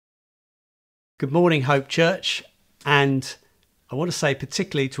Good morning, Hope Church. And I want to say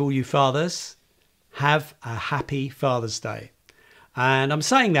particularly to all you fathers, have a happy Father's Day. And I'm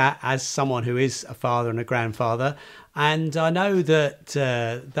saying that as someone who is a father and a grandfather. And I know that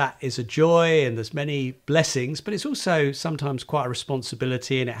that is a joy and there's many blessings, but it's also sometimes quite a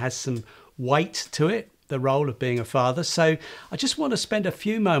responsibility and it has some weight to it, the role of being a father. So I just want to spend a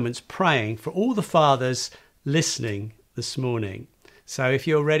few moments praying for all the fathers listening this morning. So if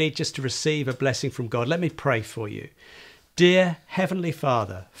you're ready just to receive a blessing from God, let me pray for you. Dear Heavenly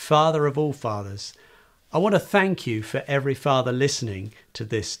Father, Father of all fathers, I want to thank you for every father listening to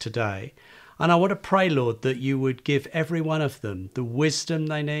this today. And I want to pray, Lord, that you would give every one of them the wisdom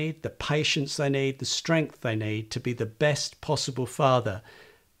they need, the patience they need, the strength they need to be the best possible father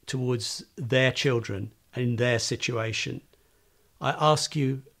towards their children in their situation. I ask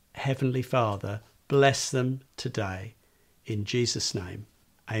you, Heavenly Father, bless them today. In Jesus' name,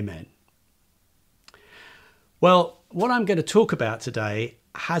 amen. Well, what I'm going to talk about today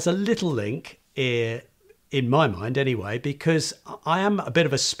has a little link in my mind anyway, because I am a bit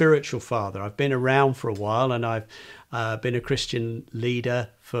of a spiritual father. I've been around for a while and I've been a Christian leader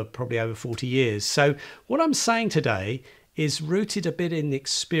for probably over 40 years. So what I'm saying today is rooted a bit in the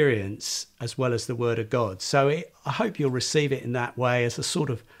experience as well as the Word of God. So I hope you'll receive it in that way as a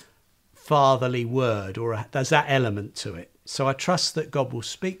sort of fatherly word, or there's that element to it. So I trust that God will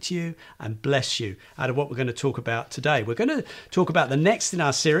speak to you and bless you out of what we're going to talk about today. We're going to talk about the next in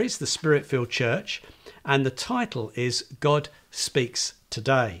our series, the Spirit-Filled Church, and the title is God Speaks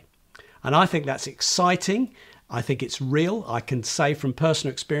Today. And I think that's exciting. I think it's real. I can say from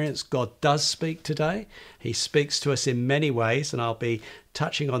personal experience, God does speak today. He speaks to us in many ways, and I'll be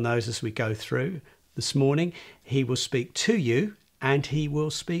touching on those as we go through this morning. He will speak to you, and he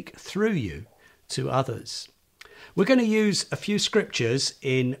will speak through you to others. We're going to use a few scriptures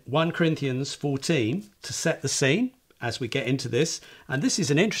in 1 Corinthians 14 to set the scene as we get into this. And this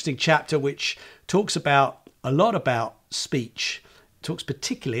is an interesting chapter which talks about a lot about speech. It talks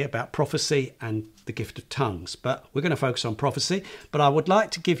particularly about prophecy and the gift of tongues. But we're going to focus on prophecy. But I would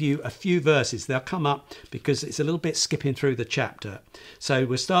like to give you a few verses. They'll come up because it's a little bit skipping through the chapter. So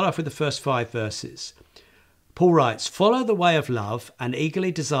we'll start off with the first 5 verses. Paul writes, "Follow the way of love and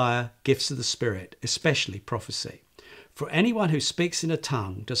eagerly desire gifts of the Spirit, especially prophecy. For anyone who speaks in a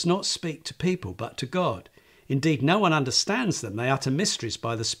tongue does not speak to people but to God. Indeed, no one understands them. They utter mysteries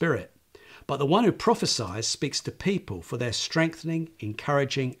by the Spirit. But the one who prophesies speaks to people for their strengthening,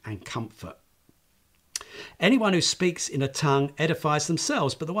 encouraging and comfort. Anyone who speaks in a tongue edifies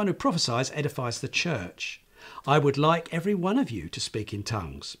themselves, but the one who prophesies edifies the church. I would like every one of you to speak in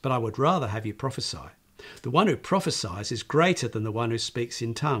tongues, but I would rather have you prophesy. The one who prophesies is greater than the one who speaks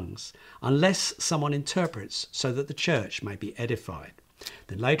in tongues, unless someone interprets, so that the church may be edified."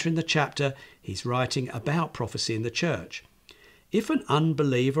 Then later in the chapter, he's writing about prophecy in the church. "If an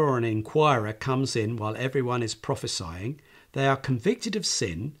unbeliever or an inquirer comes in while everyone is prophesying, they are convicted of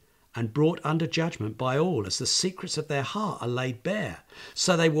sin and brought under judgment by all, as the secrets of their heart are laid bare.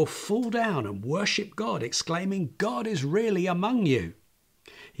 So they will fall down and worship God, exclaiming, 'God is really among you.'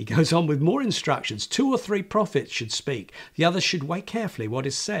 He goes on with more instructions. 2 or 3 prophets should speak. The others should weigh carefully what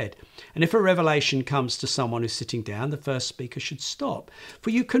is said. And if a revelation comes to someone who's sitting down, the first speaker should stop. For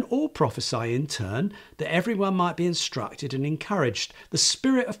you can all prophesy in turn, that everyone might be instructed and encouraged. The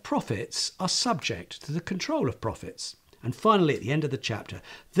spirit of prophets are subject to the control of prophets." And finally, at the end of the chapter,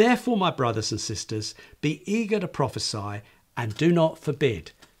 "Therefore, my brothers and sisters, be eager to prophesy and do not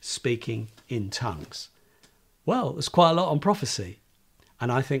forbid speaking in tongues." Well, there's quite a lot on prophecy.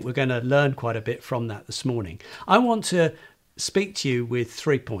 And I think we're going to learn quite a bit from that this morning. I want to speak to you with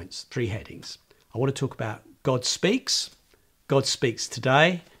 3 points, 3 headings. I want to talk about God speaks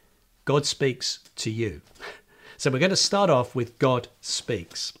today, God speaks to you. So we're going to start off with God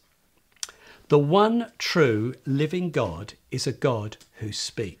speaks. The one true living God is a God who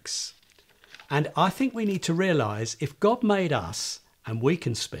speaks. And I think we need to realize if God made us and we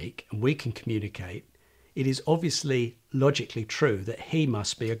can speak and we can communicate, it is obviously logically true that he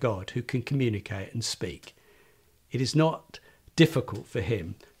must be a God who can communicate and speak. It is not difficult for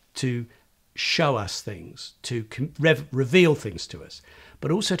him to show us things, to reveal things to us,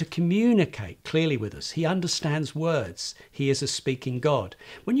 but also to communicate clearly with us. He understands words. He is a speaking God.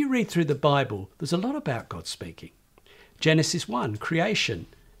 When you read through the Bible, there's a lot about God speaking. Genesis 1, creation.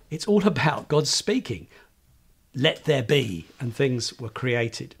 It's all about God speaking. Let there be, and things were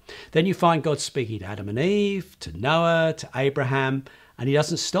created. Then you find God speaking to Adam and Eve, to Noah, to Abraham, and he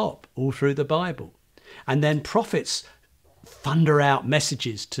doesn't stop all through the Bible. And then prophets thunder out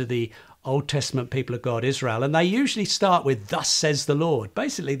messages to the Old Testament people of God, Israel, and they usually start with, "Thus says the Lord."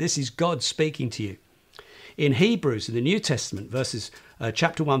 Basically, this is God speaking to you. In Hebrews, in the New Testament,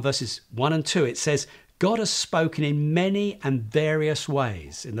 chapter 1, verses 1 and 2, it says, God has spoken in many and various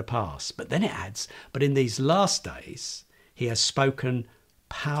ways in the past. But then it adds, but in these last days, he has spoken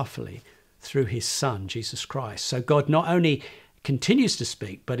powerfully through his Son, Jesus Christ. So God not only continues to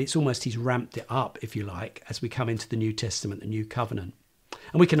speak, but it's almost he's ramped it up, if you like, as we come into the New Testament, the New Covenant.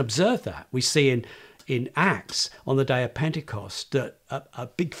 And we can observe that. We see in Acts on the day of Pentecost that a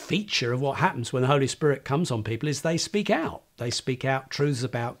big feature of what happens when the Holy Spirit comes on people is they speak out. They speak out truths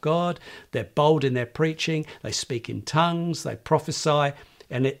about God. They're bold in their preaching. They speak in tongues. They prophesy.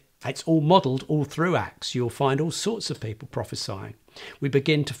 And it's all modelled all through Acts. You'll find all sorts of people prophesying. We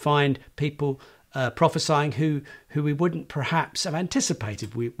begin to find people prophesying who we wouldn't perhaps have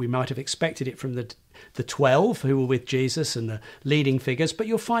anticipated. We might have expected it from the 12 who were with Jesus and the leading figures, but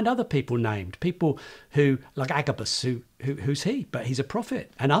you'll find other people named, people who, like Agabus, who's he? But he's a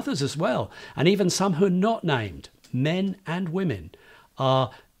prophet, and others as well. And even some who are not named, men and women,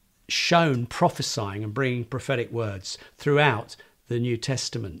 are shown prophesying and bringing prophetic words throughout the New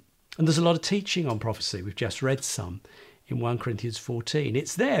Testament. And there's a lot of teaching on prophecy. We've just read some in 1 Corinthians 14.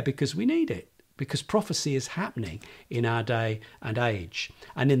 It's there because we need it, because prophecy is happening in our day and age.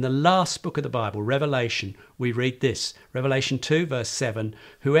 And in the last book of the Bible, Revelation, we read this, Revelation 2, verse 7,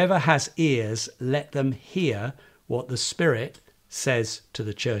 whoever has ears, let them hear what the Spirit says to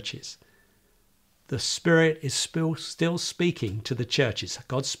the churches. The Spirit is still speaking to the churches.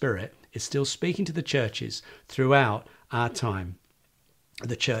 God's Spirit is still speaking to the churches throughout our time,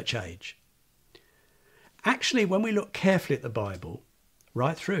 the church age. Actually, when we look carefully at the Bible,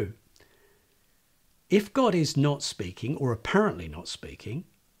 right through, if God is not speaking, or apparently not speaking,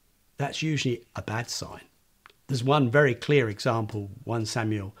 that's usually a bad sign. There's one very clear example, 1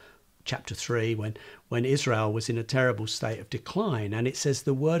 Samuel chapter 3, when Israel was in a terrible state of decline, and it says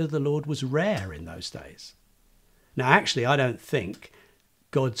the word of the Lord was rare in those days. Now, actually, I don't think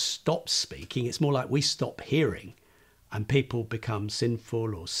God stops speaking. It's more like we stop hearing, and people become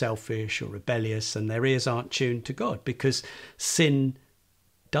sinful or selfish or rebellious, and their ears aren't tuned to God, because sin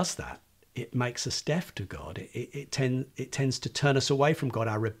does that. It makes us deaf to God. It tends to turn us away from God.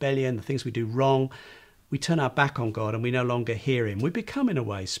 Our rebellion, the things we do wrong, we turn our back on God and we no longer hear him. We become, in a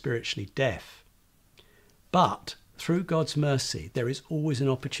way, spiritually deaf. But through God's mercy, there is always an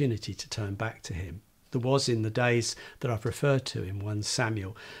opportunity to turn back to him. There was in the days that I've referred to in 1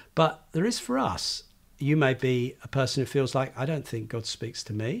 Samuel. But there is for us. You may be a person who feels like, I don't think God speaks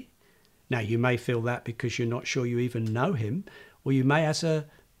to me. Now, you may feel that because you're not sure you even know him, or you may, as a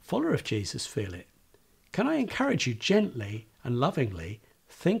follower of Jesus, feel it. Can I encourage you gently and lovingly,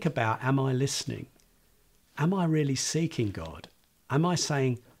 think about, am I listening? Am I really seeking God? Am I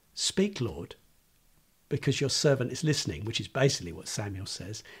saying, speak, Lord, because your servant is listening, which is basically what Samuel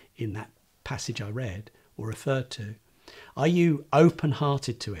says in that passage I read or referred to. Are you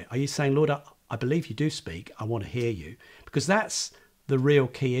open-hearted to it? Are you saying, Lord, I believe you do speak. I want to hear you. Because that's the real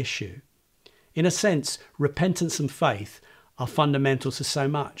key issue. In a sense, repentance and faith are fundamental to so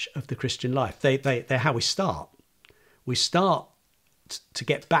much of the Christian life. They're how we start. We start to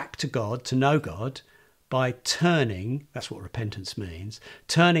get back to God, to know God, by turning, that's what repentance means,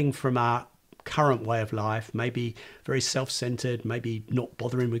 turning from our current way of life, maybe very self-centered, maybe not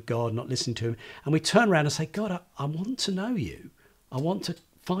bothering with God, not listening to him, and we turn around and say, God, I want to know you. I want to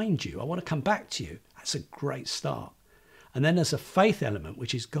find you. I want to come back to you. That's a great start. And then there's a faith element,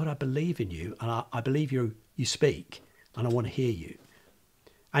 which is, God, I believe in you, and I believe you speak, and I want to hear you.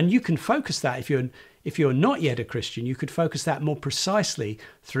 And you can focus that, if you're not yet a Christian, you could focus that more precisely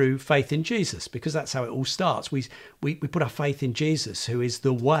through faith in Jesus, because that's how it all starts. We put our faith in Jesus, who is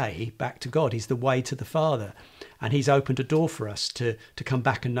the way back to God. He's the way to the Father, and he's opened a door for us to come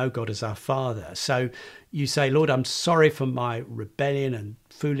back and know God as our Father. So you say, Lord, I'm sorry for my rebellion and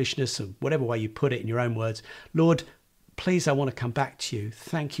foolishness, and whatever way you put it in your own words. Lord, please, I want to come back to you.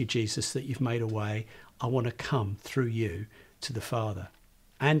 Thank you, Jesus, that you've made a way. I want to come through you to the Father.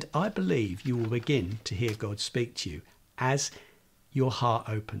 And I believe you will begin to hear God speak to you as your heart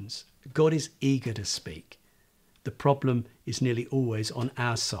opens. God is eager to speak. The problem is nearly always on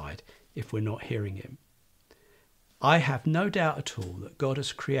our side if we're not hearing him. I have no doubt at all that God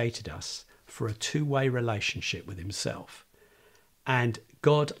has created us for a two-way relationship with himself. And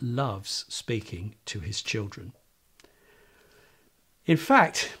God loves speaking to his children. In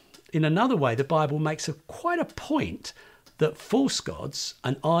fact, in another way, the Bible makes quite a point that false gods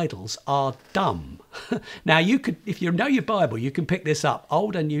and idols are dumb. Now, you could, if you know your Bible, you can pick this up,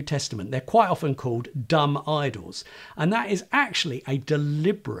 Old and New Testament. They're quite often called dumb idols. And that is actually a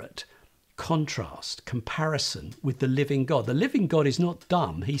deliberate contrast, comparison with the living God. The living God is not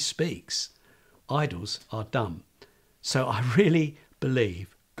dumb, he speaks. Idols are dumb. So I really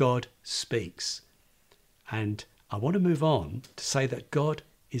believe God speaks. And I want to move on to say that God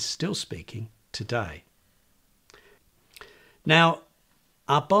is still speaking today. Now,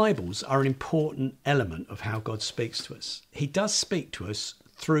 our Bibles are an important element of how God speaks to us. He does speak to us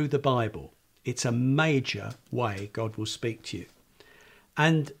through the Bible. It's a major way God will speak to you.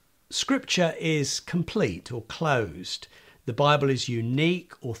 And Scripture is complete or closed. The Bible is a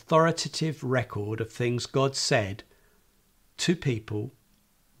unique, authoritative record of things God said to people,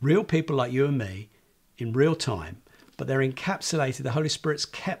 real people like you and me, in real time. But they're encapsulated. The Holy Spirit's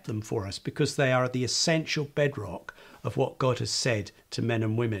kept them for us because they are the essential bedrock of what God has said to men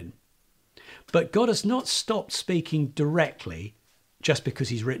and women. But God has not stopped speaking directly just because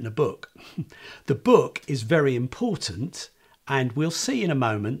he's written a book. The book is very important, and we'll see in a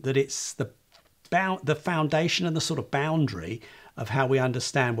moment that it's the foundation and the sort of boundary of how we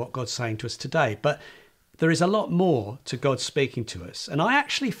understand what God's saying to us today. But there is a lot more to God speaking to us. And I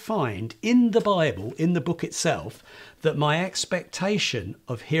actually find in the Bible, in the book itself, that my expectation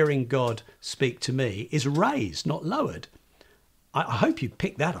of hearing God speak to me is raised, not lowered. I hope you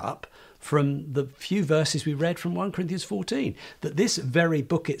picked that up from the few verses we read from 1 Corinthians 14, that this very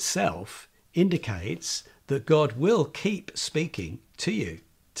book itself indicates that God will keep speaking to you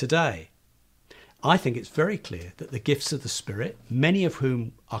today. I think it's very clear that the gifts of the Spirit, many of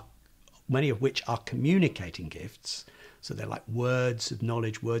which are communicating gifts, so they're like words of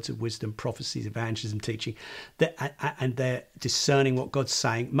knowledge, words of wisdom, prophecies, evangelism, teaching, and they're discerning what God's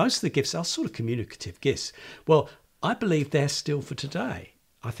saying. Most of the gifts are sort of communicative gifts. Well, I believe they're still for today.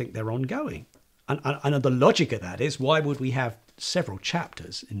 I think they're ongoing. And the logic of that is, why would we have several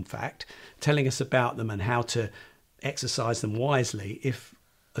chapters, in fact, telling us about them and how to exercise them wisely if,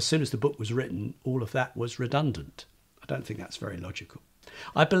 as soon as the book was written, all of that was redundant? I don't think that's very logical.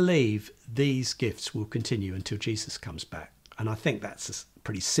 I believe these gifts will continue until Jesus comes back. And I think that's a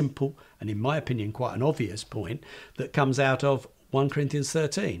pretty simple and, in my opinion, quite an obvious point that comes out of 1 Corinthians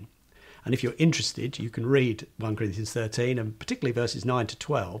 13. And if you're interested, you can read 1 Corinthians 13 and particularly verses 9 to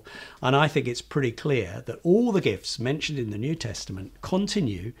 12. And I think it's pretty clear that all the gifts mentioned in the New Testament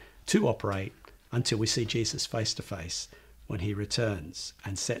continue to operate until we see Jesus face to face when he returns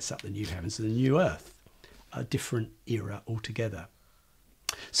and sets up the new heavens and the new earth, a different era altogether.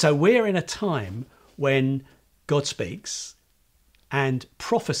 So we're in a time when God speaks, and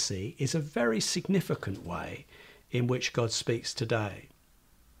prophecy is a very significant way in which God speaks today.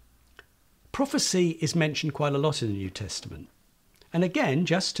 Prophecy is mentioned quite a lot in the New Testament. And again,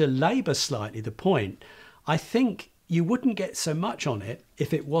 just to labour slightly the point, I think you wouldn't get so much on it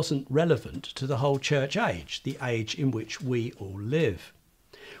if it wasn't relevant to the whole church age, the age in which we all live.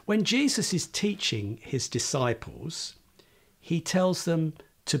 When Jesus is teaching his disciples, he tells them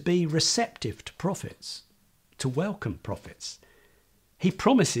to be receptive to prophets, to welcome prophets. He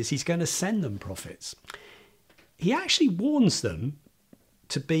promises he's going to send them prophets. He actually warns them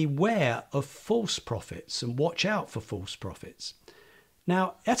to beware of false prophets and watch out for false prophets.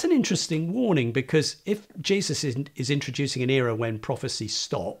 Now, that's an interesting warning, because if Jesus is introducing an era when prophecy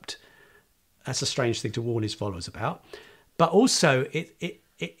stopped, that's a strange thing to warn his followers about. But also,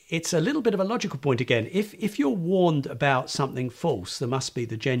 it's a little bit of a logical point again. If you're warned about something false, there must be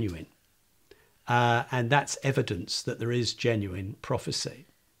the genuine. And that's evidence that there is genuine prophecy.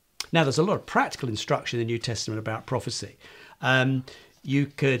 Now, there's a lot of practical instruction in the New Testament about prophecy. You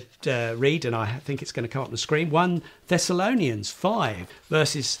could read, and I think it's going to come up on the screen, 1 Thessalonians 5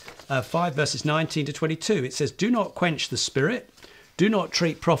 verses 19 to 22. It says, "Do not quench the spirit. Do not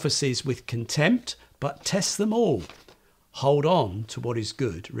treat prophecies with contempt, but test them all. Hold on to what is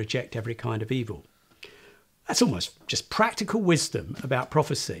good. Reject every kind of evil." That's almost just practical wisdom about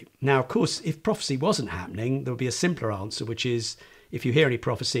prophecy. Now, of course, if prophecy wasn't happening, there would be a simpler answer, which is, if you hear any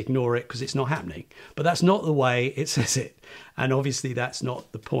prophecy, ignore it because it's not happening. But that's not the way it says it. And obviously that's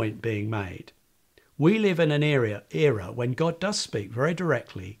not the point being made. We live in an era when God does speak very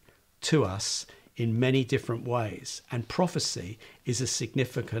directly to us in many different ways. And prophecy is a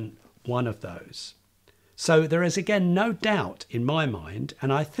significant one of those. So there is, again, no doubt in my mind,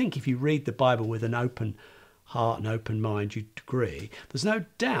 and I think if you read the Bible with an open heart and open mind, you'd agree, there's no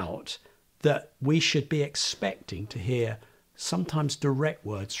doubt that we should be expecting to hear sometimes direct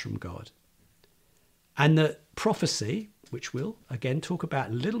words from God. And that prophecy, which we'll again talk about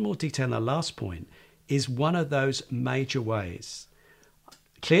in a little more detail in the last point, is one of those major ways.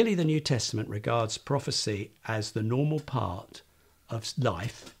 Clearly, the New Testament regards prophecy as the normal part of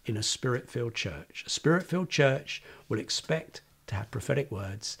life in a spirit-filled church. A spirit-filled church will expect to have prophetic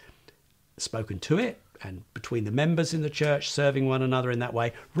words, spoken to it and between the members in the church, serving one another in that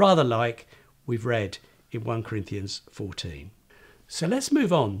way, rather like we've read in 1 Corinthians 14. So let's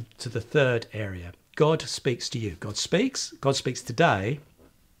move on to the third area. God speaks to you. God speaks today.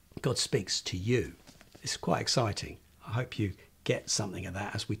 God speaks to you. It's quite exciting. I hope you get something of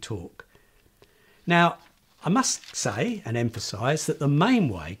that as we talk. Now, I must say and emphasize that the main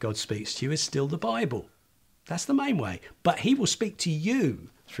way God speaks to you is still the Bible. That's the main way. But he will speak to you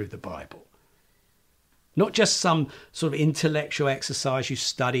through the Bible. Not just some sort of intellectual exercise, you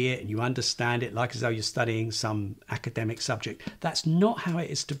study it and you understand it like as though you're studying some academic subject. That's not how it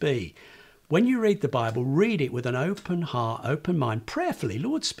is to be. When you read the Bible, read it with an open heart, open mind, prayerfully.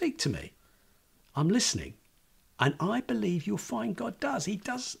 Lord, speak to me. I'm listening. And I believe you'll find God does. He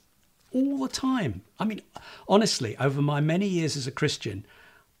does all the time. I mean, honestly, over my many years as a Christian,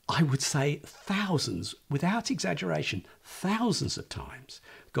 I would say thousands, without exaggeration, thousands of times,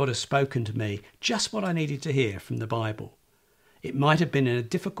 God has spoken to me just what I needed to hear from the Bible. It might have been in a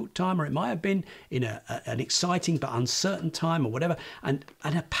difficult time, or it might have been in an exciting but uncertain time or whatever. And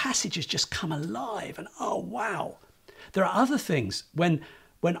a passage has just come alive and oh, wow. There are other things when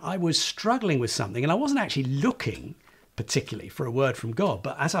I was struggling with something and I wasn't actually looking particularly for a word from God,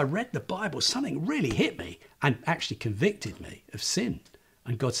 but as I read the Bible, something really hit me and actually convicted me of sin.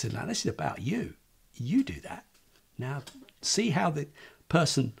 And God said, now this is about you. You do that. Now see how the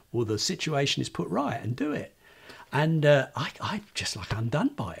person or the situation is put right and do it. And I just like undone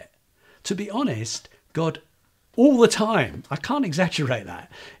by it. To be honest, God all the time, I can't exaggerate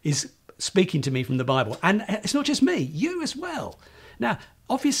that, is speaking to me from the Bible. And it's not just me, you as well. Now,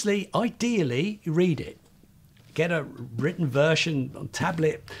 obviously, ideally, you read it. Get a written version on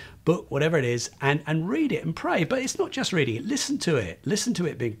tablet, book, whatever it is, and read it and pray. But it's not just reading it. Listen to it. Listen to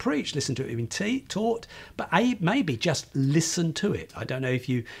it being preached. Listen to it being taught. But maybe just listen to it. I don't know if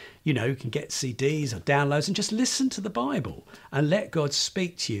you can get CDs or downloads and just listen to the Bible and let God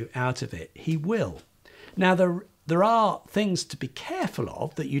speak to you out of it. He will. Now, there are things to be careful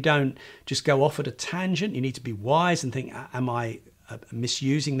of, that you don't just go off at a tangent. You need to be wise and think, am I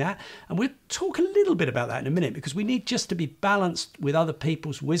misusing that? And we'll talk a little bit about that in a minute, because we need just to be balanced with other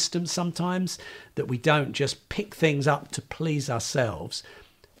people's wisdom sometimes, that we don't just pick things up to please ourselves.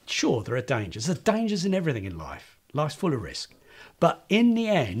 Sure, there are dangers. There are dangers in everything in life. Life's full of risk. But in the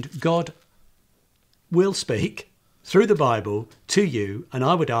end, God will speak through the Bible to you, and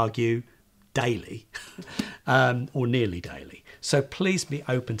I would argue daily, or nearly daily. So please be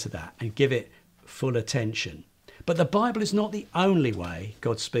open to that and give it full attention. But the Bible is not the only way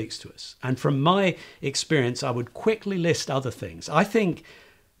God speaks to us. And from my experience, I would quickly list other things. I think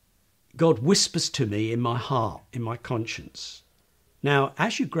God whispers to me in my heart, in my conscience. Now,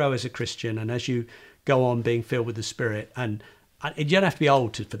 as you grow as a Christian and as you go on being filled with the Spirit, and you don't have to be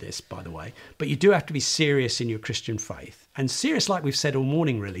old for this, by the way, but you do have to be serious in your Christian faith. And serious, like we've said all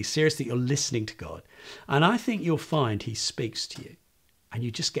morning, really, serious that you're listening to God. And I think you'll find he speaks to you. And you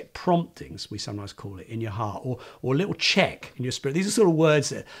just get promptings, we sometimes call it, in your heart, or a little check in your spirit. These are sort of words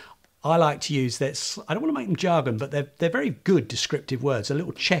that I like to use. I don't want to make them jargon, but they're very good descriptive words. A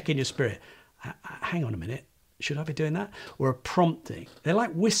little check in your spirit. Hang on a minute. Should I be doing that? Or a prompting. They're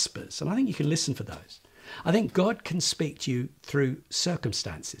like whispers, and I think you can listen for those. I think God can speak to you through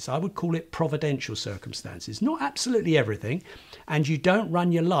circumstances. I would call it providential circumstances. Not absolutely everything. And you don't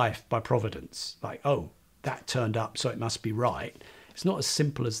run your life by providence. Like, oh, that turned up, so it must be right. It's not as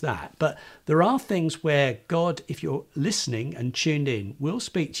simple as that. But there are things where God, if you're listening and tuned in, will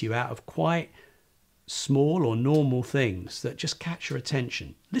speak to you out of quite small or normal things that just catch your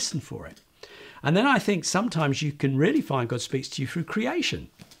attention. Listen for it. And then I think sometimes you can really find God speaks to you through creation.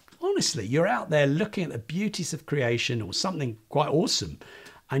 Honestly, you're out there looking at the beauties of creation or something quite awesome,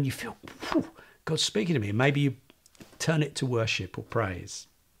 and you feel, God's speaking to me. And maybe you turn it to worship or praise.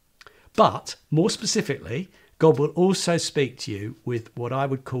 But more specifically, God will also speak to you with what I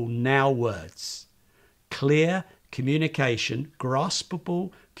would call now words. Clear communication,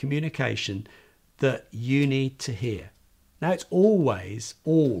 graspable communication that you need to hear. Now, it's always,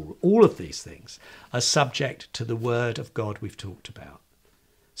 all of these things are subject to the word of God we've talked about.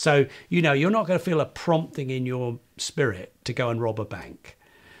 So, you're not going to feel a prompting in your spirit to go and rob a bank.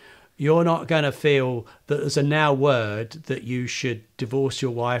 You're not going to feel that there's a now word that you should divorce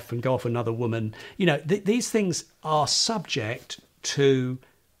your wife and go off another woman. These things are subject to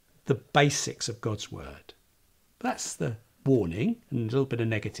the basics of God's word. That's the warning and a little bit of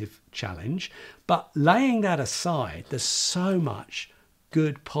negative challenge. But laying that aside, there's so much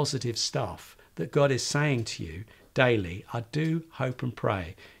good, positive stuff that God is saying to you daily. I do hope and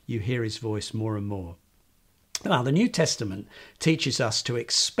pray you hear his voice more and more. Now, the New Testament teaches us to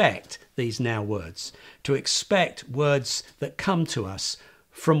expect these now words, to expect words that come to us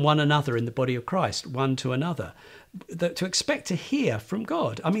from one another in the body of Christ, one to another, to expect to hear from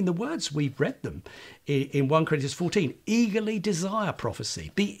God. I mean, the words, we've read them in 1 Corinthians 14, eagerly desire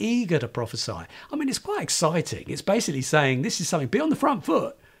prophecy, be eager to prophesy. I mean, it's quite exciting. It's basically saying this is something, be on the front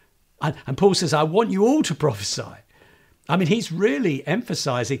foot. And Paul says, I want you all to prophesy. I mean, he's really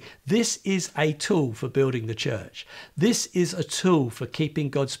emphasizing this is a tool for building the church. This is a tool for keeping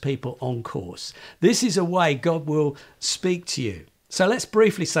God's people on course. This is a way God will speak to you. So let's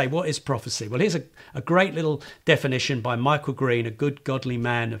briefly say, what is prophecy? Well, here's a great little definition by Michael Green, a good godly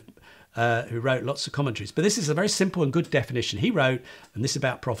man who wrote lots of commentaries. But this is a very simple and good definition. He wrote, and this is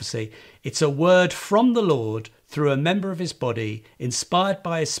about prophecy, it's a word from the Lord through a member of his body, inspired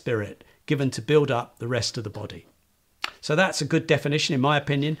by his spirit, given to build up the rest of the body. So that's a good definition, in my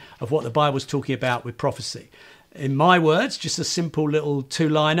opinion, of what the Bible's talking about with prophecy. In my words, just a simple little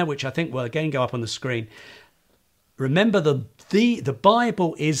two-liner, which I think will again go up on the screen. Remember, the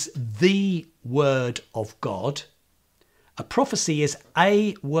Bible is the word of God. A prophecy is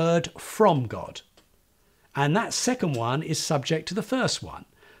a word from God. And that second one is subject to the first one.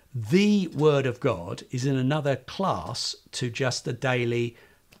 The word of God is in another class to just the daily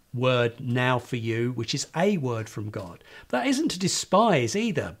word now for you, which is a word from God. That isn't to despise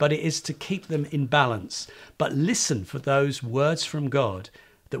either, but it is to keep them in balance. But listen for those words from God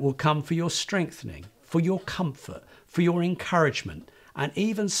that will come for your strengthening, for your comfort, for your encouragement, and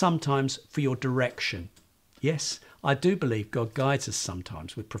even sometimes for your direction. Yes, I do believe God guides us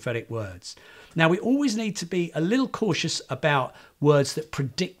sometimes with prophetic words. Now, we always need to be a little cautious about words that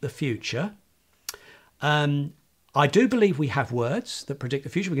predict the future. I do believe we have words that predict the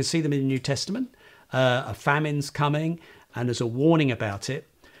future. We can see them in the New Testament. A famine's coming, and there's a warning about it.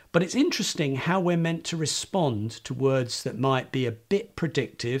 But it's interesting how we're meant to respond to words that might be a bit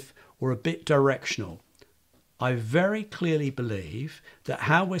predictive or a bit directional. I very clearly believe that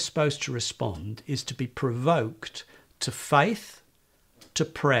how we're supposed to respond is to be provoked to faith, to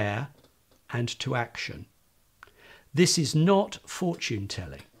prayer, and to action. This is not fortune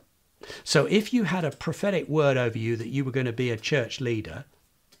telling. So if you had a prophetic word over you that you were going to be a church leader,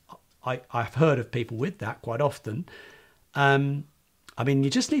 I've heard of people with that quite often. I mean,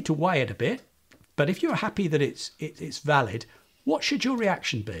 you just need to weigh it a bit. But if you're happy that it's valid, what should your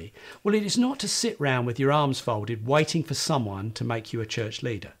reaction be? Well, it is not to sit round with your arms folded, waiting for someone to make you a church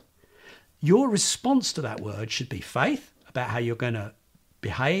leader. Your response to that word should be faith about how you're going to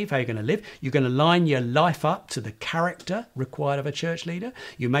behave, how you're going to live. You're going to line your life up to the character required of a church leader.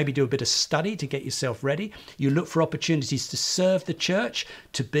 You maybe do a bit of study to get yourself ready. You look for opportunities to serve the church,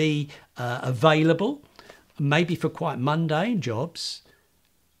 to be available, maybe for quite mundane jobs.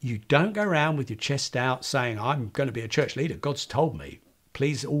 You don't go around with your chest out saying, I'm going to be a church leader. God's told me.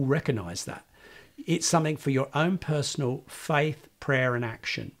 Please all recognize that. It's something for your own personal faith, prayer, and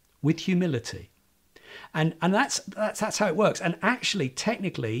action with humility. And that's how it works. And actually,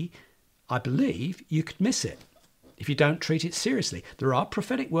 technically, I believe you could miss it if you don't treat it seriously. There are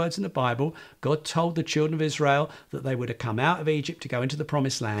prophetic words in the Bible. God told the children of Israel that they were to come out of Egypt to go into the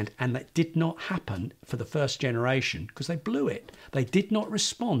promised land. And that did not happen for the first generation because they blew it. They did not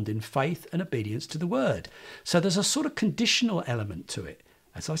respond in faith and obedience to the word. So there's a sort of conditional element to it.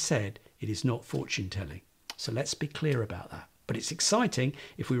 As I said, it is not fortune telling. So let's be clear about that. But it's exciting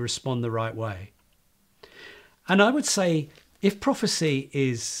if we respond the right way. And I would say if prophecy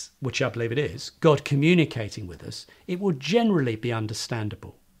is, which I believe it is, God communicating with us, it will generally be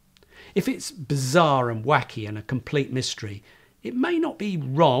understandable. If it's bizarre and wacky and a complete mystery, it may not be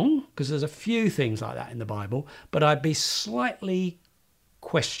wrong, because there's a few things like that in the Bible, but I'd be slightly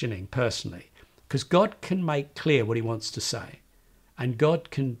questioning personally, because God can make clear what he wants to say, and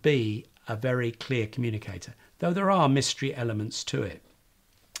God can be a very clear communicator, though there are mystery elements to it.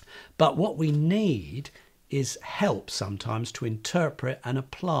 But what we need is help sometimes to interpret and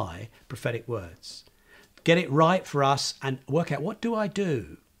apply prophetic words. Get it right for us and work out, what do I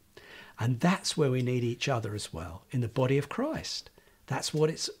do? And that's where we need each other as well in the body of Christ. That's what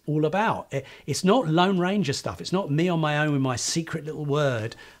it's all about. It's not Lone Ranger stuff. It's not me on my own with my secret little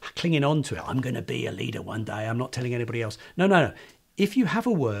word clinging on to it. I'm going to be a leader one day. I'm not telling anybody else. No. If you have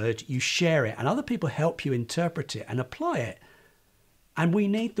a word, you share it and other people help you interpret it and apply it. And we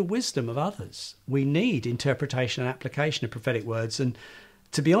need the wisdom of others. We need interpretation and application of prophetic words. And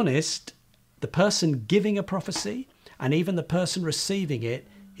to be honest, the person giving a prophecy and even the person receiving it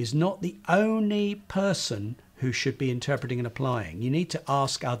is not the only person who should be interpreting and applying. You need to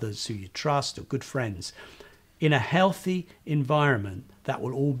ask others who you trust or good friends. In a healthy environment, that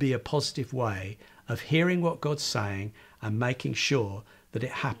will all be a positive way of hearing what God's saying and making sure that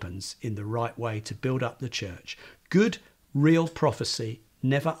it happens in the right way to build up the church. Good, real prophecy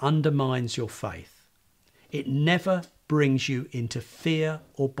never undermines your faith. It never brings you into fear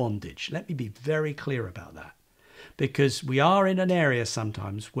or bondage. Let me be very clear about that, because we are in an area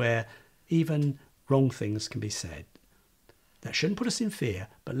sometimes where even wrong things can be said. That shouldn't put us in fear,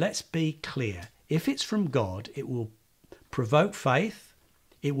 but let's be clear. If it's from God, it will provoke faith.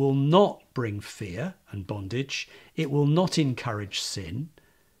 It will not bring fear and bondage. It will not encourage sin,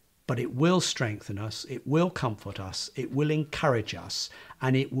 but it will strengthen us. It will comfort us. It will encourage us,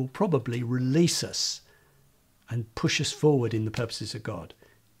 and it will probably release us and push us forward in the purposes of God.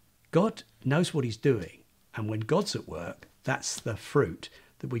 God knows what he's doing. And when God's at work, that's the fruit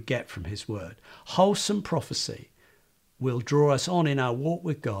that we get from his word. Wholesome prophecy will draw us on in our walk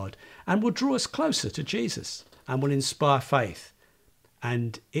with God and will draw us closer to Jesus and will inspire faith.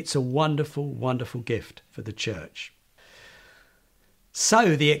 And it's a wonderful, wonderful gift for the church.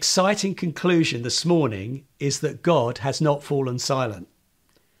 So the exciting conclusion this morning is that God has not fallen silent.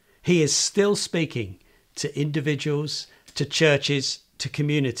 He is still speaking to individuals, to churches, to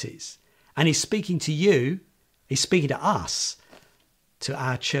communities. And he's speaking to you, he's speaking to us, to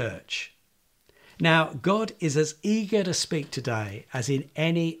our church. Now, God is as eager to speak today as in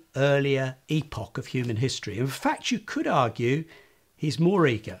any earlier epoch of human history. In fact, you could argue he's more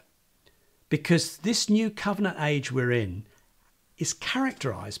eager, because this new covenant age we're in is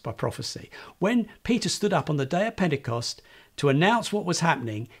characterized by prophecy. When Peter stood up on the day of Pentecost to announce what was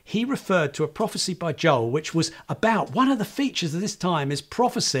happening, he referred to a prophecy by Joel, which was about one of the features of this time is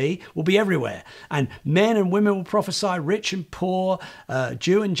prophecy will be everywhere. And men and women will prophesy, rich and poor,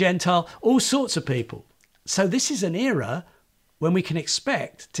 Jew and Gentile, all sorts of people. So this is an era when we can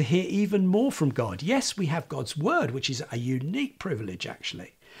expect to hear even more from God. Yes, we have God's word, which is a unique privilege,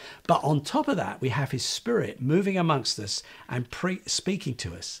 actually. But on top of that, we have his spirit moving amongst us and speaking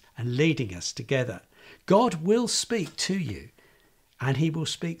to us and leading us together. God will speak to you, and he will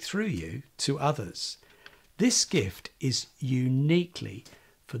speak through you to others. This gift is uniquely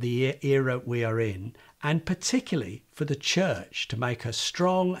for the era we are in, and particularly for the church, to make her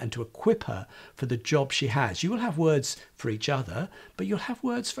strong and to equip her for the job she has. You will have words for each other, but you'll have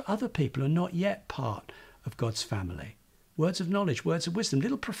words for other people who are not yet part of God's family. Words of knowledge, words of wisdom,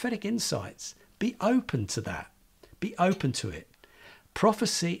 little prophetic insights. Be open to that. Be open to it.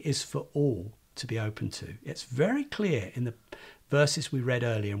 Prophecy is for all to be open to. It's very clear in the verses we read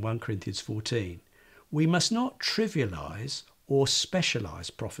earlier in 1 Corinthians 14. We must not trivialize or specialize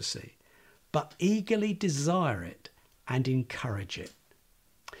prophecy, but eagerly desire it and encourage it.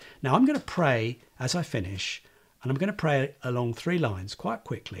 Now, I'm going to pray as I finish, and I'm going to pray along 3 lines quite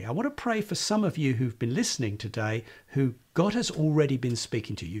quickly. I want to pray for some of you who've been listening today, who God has already been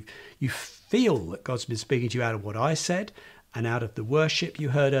speaking to. You feel that God's been speaking to you out of what I said and out of the worship you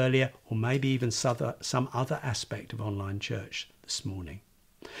heard earlier, or maybe even some other aspect of online church this morning.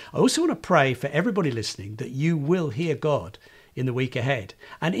 I also want to pray for everybody listening that you will hear God in the week ahead.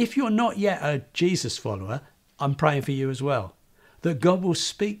 And if you're not yet a Jesus follower, I'm praying for you as well, that God will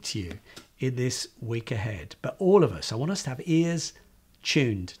speak to you in this week ahead. But all of us, I want us to have ears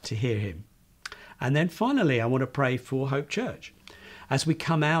tuned to hear him. And then finally, I want to pray for Hope Church. As we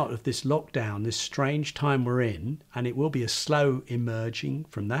come out of this lockdown, this strange time we're in, and it will be a slow emerging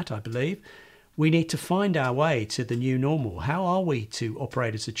from that, I believe, we need to find our way to the new normal. How are we to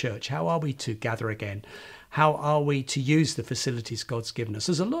operate as a church? How are we to gather again? How are we to use the facilities God's given us?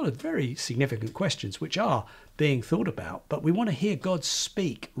 There's a lot of very significant questions which are being thought about, but we want to hear God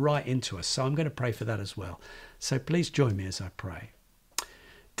speak right into us. So I'm going to pray for that as well. So please join me as I pray.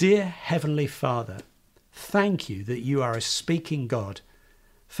 Dear Heavenly Father, thank you that you are a speaking God.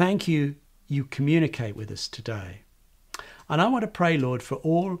 Thank you, you communicate with us today. And I want to pray, Lord, for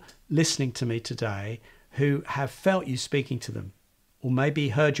all listening to me today who have felt you speaking to them, or maybe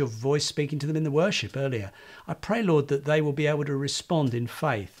heard your voice speaking to them in the worship earlier. I pray, Lord, that they will be able to respond in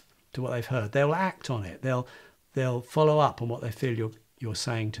faith to what they've heard. They'll act on it. They'll follow up on what they feel you're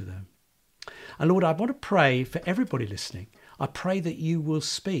saying to them. And Lord, I want to pray for everybody listening. I pray that you will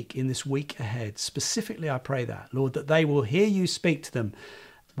speak in this week ahead. Specifically, I pray that, Lord, that they will hear you speak to them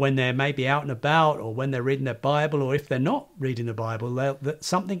when they're maybe out and about, or when they're reading their Bible, or if they're not reading the Bible, that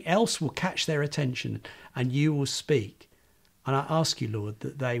something else will catch their attention and you will speak. And I ask you, Lord,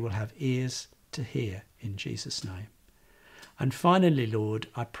 that they will have ears to hear in Jesus' name. And finally, Lord,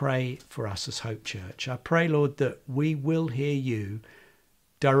 I pray for us as Hope Church. I pray, Lord, that we will hear you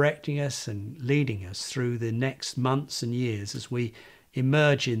directing us and leading us through the next months and years as we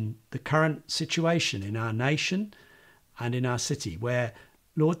emerge in the current situation in our nation and in our city, where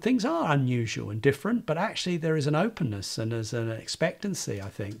Lord, things are unusual and different, but actually there is an openness and there's an expectancy, I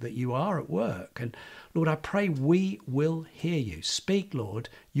think, that you are at work. And Lord, I pray we will hear you. Speak, Lord.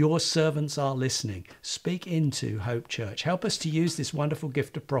 Your servants are listening. Speak into Hope Church. Help us to use this wonderful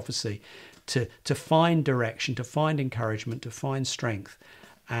gift of prophecy to find direction, to find encouragement, to find strength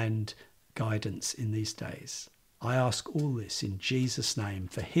and guidance in these days. I ask all this in Jesus' name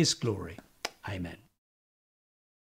for his glory. Amen.